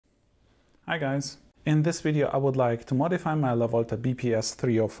Hi guys! In this video I would like to modify my Lavolta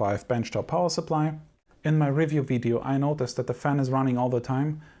BPS-305 benchtop power supply. In my review video I noticed that the fan is running all the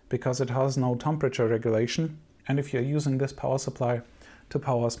time because it has no temperature regulation, and if you're using this power supply to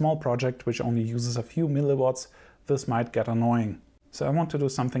power a small project which only uses a few milliwatts, this might get annoying. So I want to do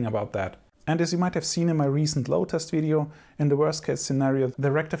something about that. And as you might have seen in my recent load test video, in the worst case scenario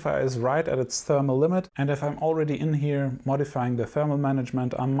the rectifier is right at its thermal limit, and if I'm already in here modifying the thermal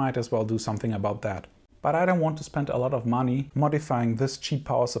management, I might as well do something about that. But I don't want to spend a lot of money modifying this cheap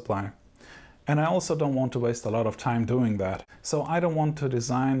power supply. And I also don't want to waste a lot of time doing that. So I don't want to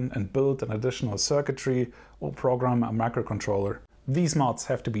design and build an additional circuitry or program a microcontroller. These mods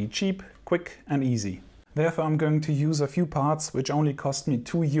have to be cheap, quick and easy. Therefore I'm going to use a few parts which only cost me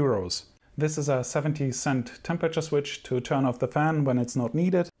 €2. This is a 70-cent temperature switch to turn off the fan when it's not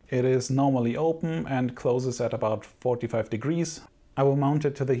needed. It is normally open and closes at about 45 degrees. I will mount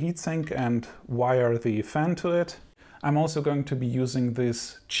it to the heatsink and wire the fan to it. I'm also going to be using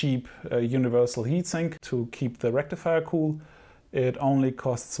this cheap universal heatsink to keep the rectifier cool. It only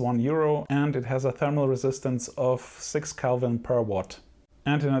costs €1 and it has a thermal resistance of 6 Kelvin per watt.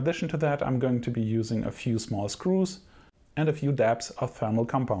 And in addition to that I'm going to be using a few small screws and a few dabs of thermal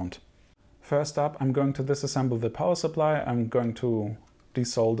compound. First up, I'm going to disassemble the power supply. I'm going to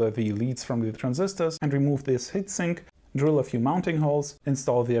desolder the leads from the transistors and remove this heatsink, drill a few mounting holes,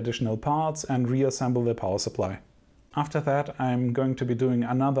 install the additional parts and reassemble the power supply. After that, I'm going to be doing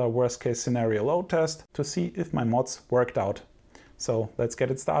another worst case scenario load test to see if my mods worked out. So let's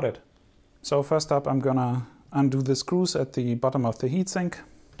get it started. So first up, I'm gonna undo the screws at the bottom of the heatsink.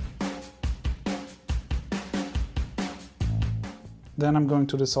 Then I'm going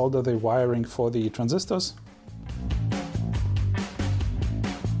to desolder the wiring for the transistors.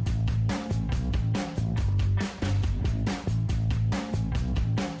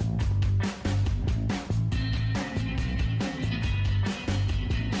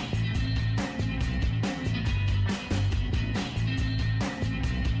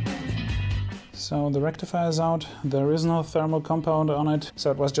 So the rectifier is out, there is no thermal compound on it,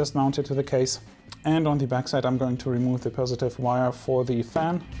 so it was just mounted to the case. And on the backside I'm going to remove the positive wire for the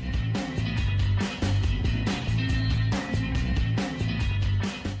fan.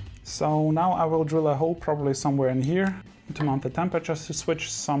 So now I will drill a hole probably somewhere in here to mount the temperature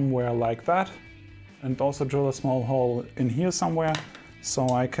switch somewhere like that. And also drill a small hole in here somewhere so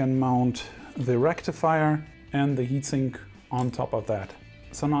I can mount the rectifier and the heatsink on top of that.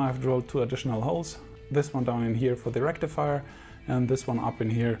 So now I've drilled two additional holes, this one down in here for the rectifier and this one up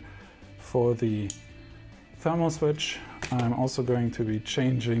in here for the thermal switch. I'm also going to be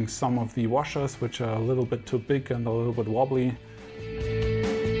changing some of the washers, which are a little bit too big and a little bit wobbly.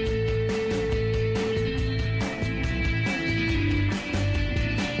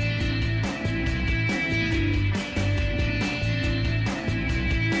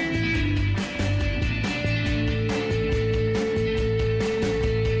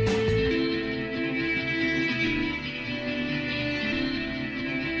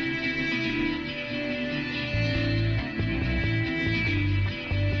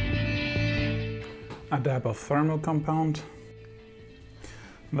 A dab of thermal compound.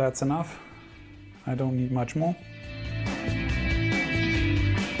 That's enough. I don't need much more.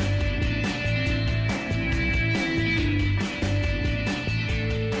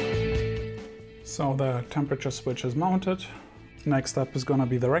 So the temperature switch is mounted. Next up is gonna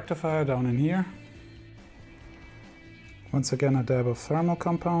be the rectifier down in here. Once again a dab of thermal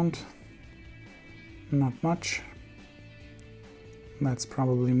compound. Not much. That's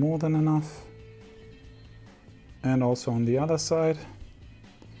probably more than enough. And also on the other side,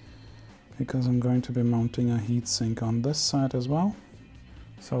 because I'm going to be mounting a heatsink on this side as well.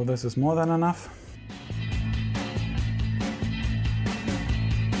 So this is more than enough.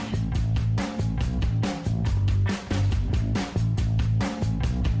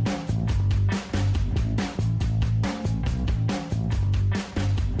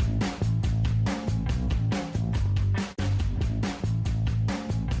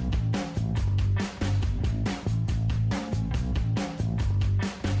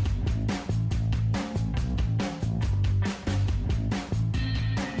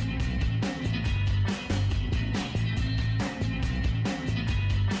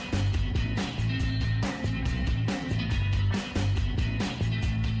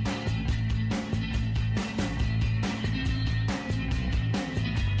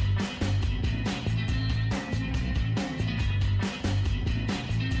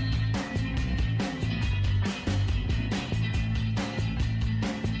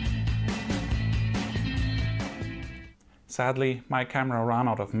 Sadly, my camera ran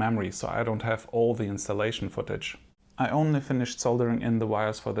out of memory, so I don't have all the installation footage. I only finished soldering in the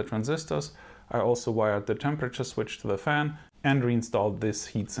wires for the transistors. I also wired the temperature switch to the fan and reinstalled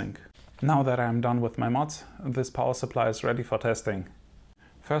this heatsink. Now that I am done with my mods, this power supply is ready for testing.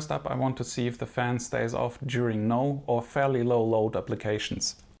 First up, I want to see if the fan stays off during no or fairly low load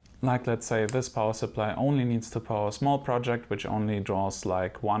applications. Like, let's say this power supply only needs to power a small project which only draws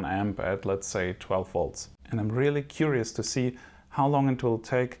like 1 amp at, let's say, 12 volts. And I'm really curious to see how long it will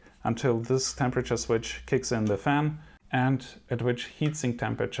take until this temperature switch kicks in the fan and at which heatsink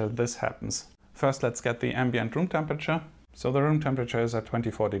temperature this happens. First, let's get the ambient room temperature. So the room temperature is at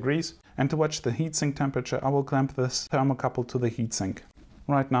 24 degrees. And to watch the heatsink temperature, I will clamp this thermocouple to the heatsink.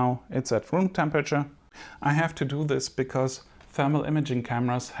 Right now it's at room temperature. I have to do this because thermal imaging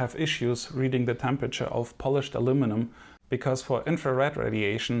cameras have issues reading the temperature of polished aluminum, because for infrared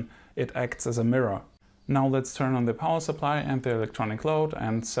radiation it acts as a mirror. Now let's turn on the power supply and the electronic load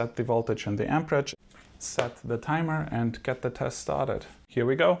and set the voltage and the amperage, set the timer and get the test started. Here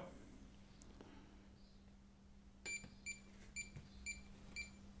we go.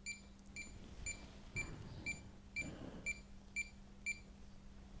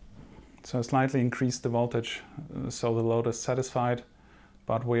 So I slightly increased the voltage so the load is satisfied,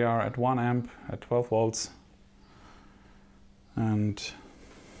 but we are at 1 amp at 12 volts and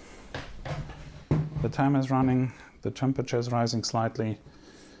the timer is running, the temperature is rising slightly,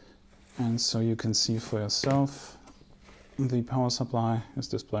 and so you can see for yourself the power supply is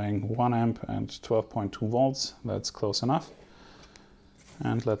displaying 1 amp and 12.2 volts. That's close enough.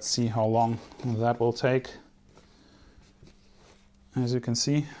 And let's see how long that will take. As you can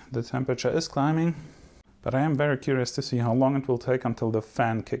see, the temperature is climbing, but I am very curious to see how long it will take until the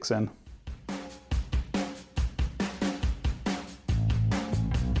fan kicks in.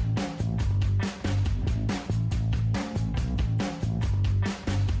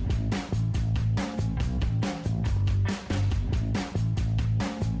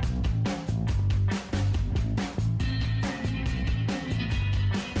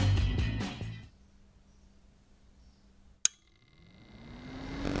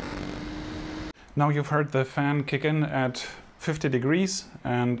 Now you've heard the fan kick in at 50 degrees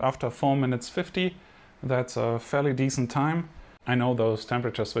and after 4 minutes 50, that's a fairly decent time. I know those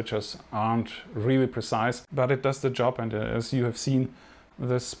temperature switches aren't really precise, but it does the job, and as you have seen,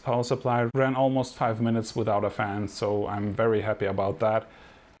 this power supply ran almost 5 minutes without a fan, so I'm very happy about that.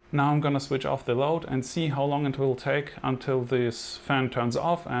 Now I'm gonna switch off the load and see how long it will take until this fan turns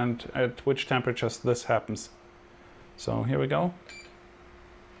off and at which temperatures this happens. So here we go.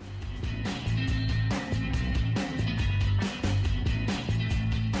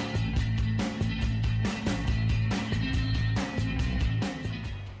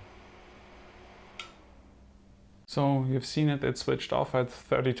 So you've seen it, it switched off at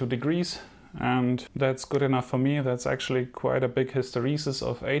 32 degrees and that's good enough for me. That's actually quite a big hysteresis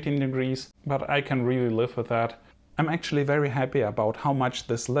of 18 degrees, but I can really live with that. I'm actually very happy about how much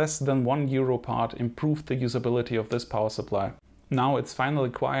this less than €1 part improved the usability of this power supply. Now it's finally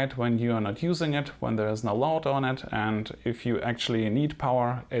quiet when you are not using it, when there is no load on it, and if you actually need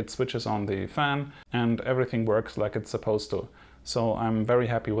power, it switches on the fan and everything works like it's supposed to. So I'm very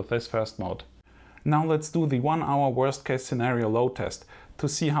happy with this first mode. Now let's do the 1 hour worst case scenario load test to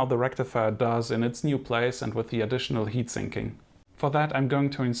see how the rectifier does in its new place and with the additional heat sinking. For that I'm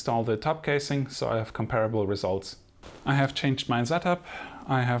going to install the top casing so I have comparable results. I have changed my setup.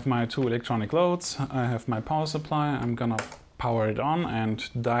 I have my 2 electronic loads, I have my power supply. I'm gonna power it on and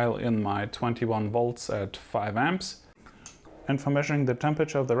dial in my 21 volts at 5 amps. And for measuring the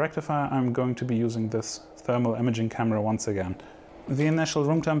temperature of the rectifier, I'm going to be using this thermal imaging camera once again. The initial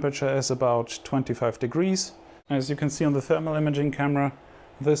room temperature is about 25 degrees. As you can see on the thermal imaging camera,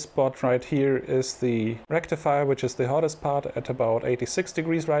 this spot right here is the rectifier, which is the hottest part, at about 86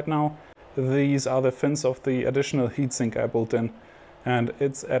 degrees right now. These are the fins of the additional heatsink I built in, and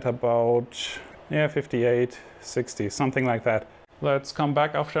it's at about 58, 60, something like that. Let's come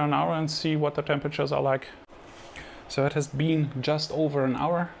back after an hour and see what the temperatures are like. So it has been just over an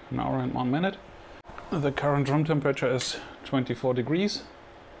hour and 1 minute. The current room temperature is 24 degrees.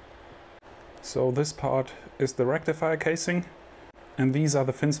 So this part is the rectifier casing, and these are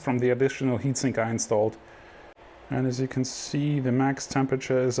the fins from the additional heatsink I installed. And as you can see, the max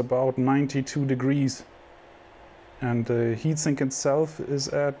temperature is about 92 degrees. And the heatsink itself is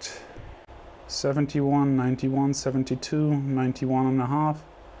at 71, 91, 72, 91 and a half,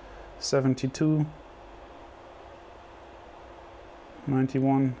 72,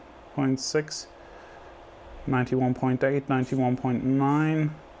 91.6, 91.8, 91.9,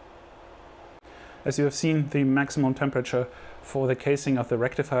 As you have seen, the maximum temperature for the casing of the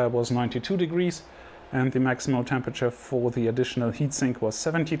rectifier was 92 degrees and the maximum temperature for the additional heatsink was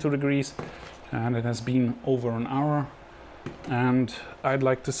 72 degrees, and it has been over an hour. And I'd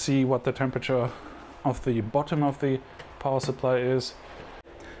like to see what the temperature of the bottom of the power supply is.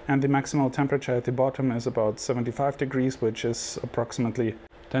 And the maximal temperature at the bottom is about 75 degrees, which is approximately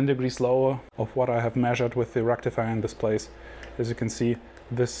 10 degrees lower of what I have measured with the rectifier in this place. As you can see,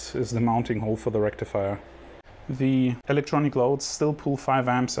 this is the mounting hole for the rectifier. The electronic loads still pull 5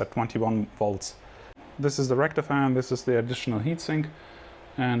 amps at 21 volts. This is the rectifier and this is the additional heatsink.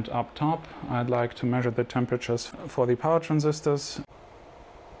 And up top, I'd like to measure the temperatures for the power transistors.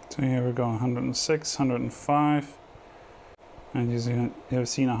 So here we go, 106, 105. And you've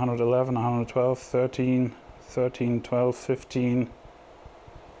seen 111, 112, 13, 13, 12, 15.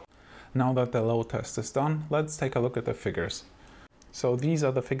 Now that the load test is done, let's take a look at the figures. So these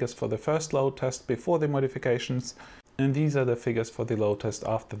are the figures for the first load test before the modifications, and these are the figures for the load test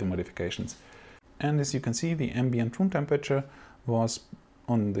after the modifications. And as you can see, the ambient room temperature was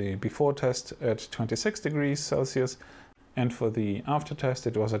on the before test at 26 degrees Celsius, and for the after test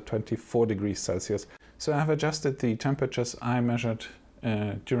it was at 24 degrees Celsius. So I have adjusted the temperatures I measured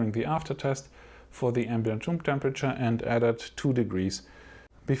during the after test for the ambient room temperature and added 2 degrees.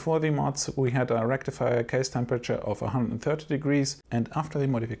 Before the mods we had a rectifier case temperature of 130 degrees, and after the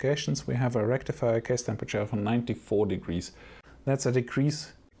modifications we have a rectifier case temperature of 94 degrees. That's a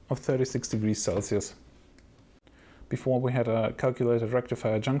decrease of 36 degrees Celsius. Before we had a calculated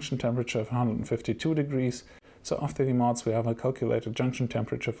rectifier junction temperature of 152 degrees. So after the mods we have a calculated junction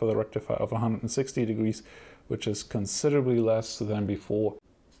temperature for the rectifier of 160 degrees, which is considerably less than before.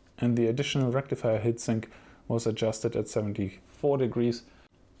 And the additional rectifier heatsink was adjusted at 74 degrees.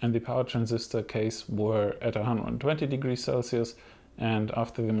 And the power transistor case were at 120 degrees Celsius, and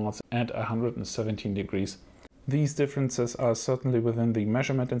after the mods at 117 degrees. These differences are certainly within the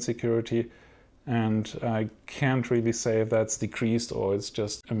measurement insecurity, and I can't really say if that's decreased or it's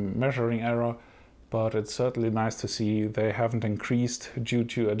just a measuring error, but it's certainly nice to see they haven't increased due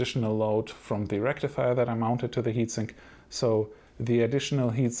to additional load from the rectifier that I mounted to the heatsink. So the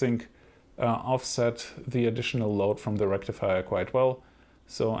additional heatsink offset the additional load from the rectifier quite well.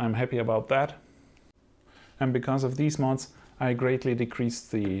 So I'm happy about that. And because of these mods, I greatly decreased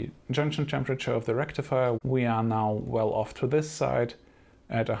the junction temperature of the rectifier. We are now well off to this side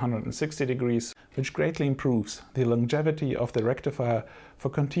at 160 degrees, which greatly improves the longevity of the rectifier for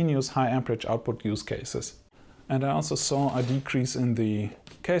continuous high amperage output use cases. And I also saw a decrease in the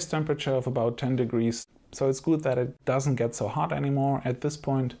case temperature of about 10 degrees. So it's good that it doesn't get so hot anymore at this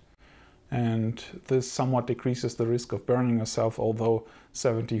point. And this somewhat decreases the risk of burning yourself, although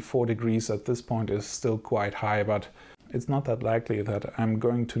 74 degrees at this point is still quite high, but it's not that likely that I'm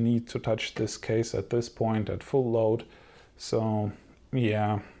going to need to touch this case at this point at full load. So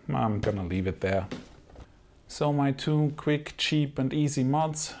yeah, I'm gonna leave it there. So my 2 quick, cheap and easy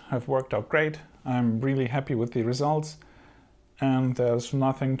mods have worked out great. I'm really happy with the results. And there's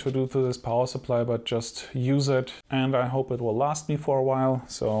nothing to do to this power supply but just use it, and I hope it will last me for a while.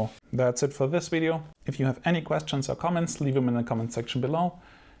 So that's it for this video. If you have any questions or comments, leave them in the comment section below.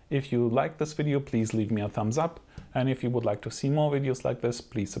 If you like this video, please leave me a thumbs up, and if you would like to see more videos like this,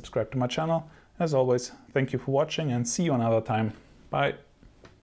 please subscribe to my channel. As always, thank you for watching and see you another time. Bye.